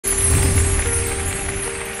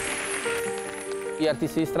Gli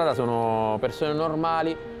artisti di strada sono persone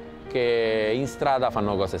normali che in strada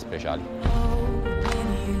fanno cose speciali.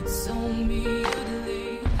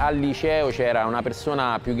 Al liceo c'era una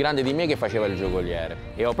persona più grande di me che faceva il giocoliere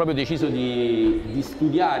e ho proprio deciso di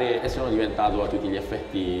studiare e sono diventato a tutti gli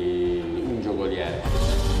effetti un giocoliere.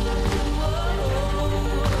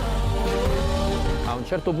 A un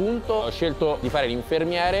certo punto ho scelto di fare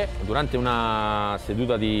l'infermiere durante una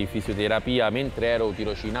seduta di fisioterapia mentre ero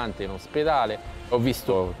tirocinante in ospedale. Ho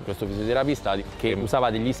visto questo fisioterapista che usava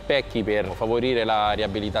degli specchi per favorire la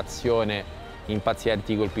riabilitazione in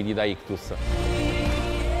pazienti colpiti da ictus.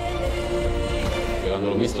 Quando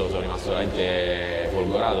l'ho visto sono rimasto veramente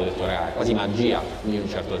folgorato, ho detto ragazzi, è quasi magia in un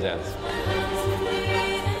certo senso.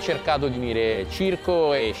 Ho cercato di unire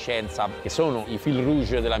circo e scienza, che sono i fil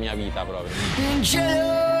rouge della mia vita proprio.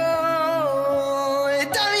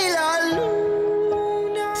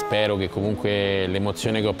 Spero che comunque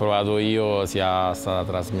l'emozione che ho provato io sia stata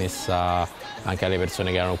trasmessa anche alle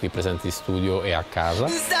persone che erano qui presenti in studio e a casa.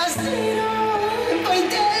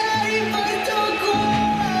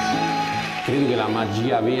 Credo che la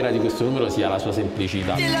magia vera di questo numero sia la sua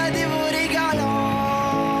semplicità. È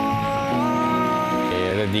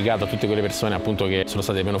dedicato a tutte quelle persone appunto che sono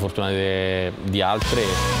state meno fortunate di altre.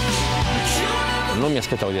 Non mi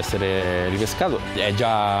aspettavo di essere ripescato, è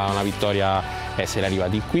già una vittoria essere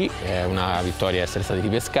arrivati qui, è una vittoria essere stati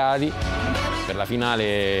ripescati. Per la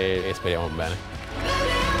finale speriamo bene.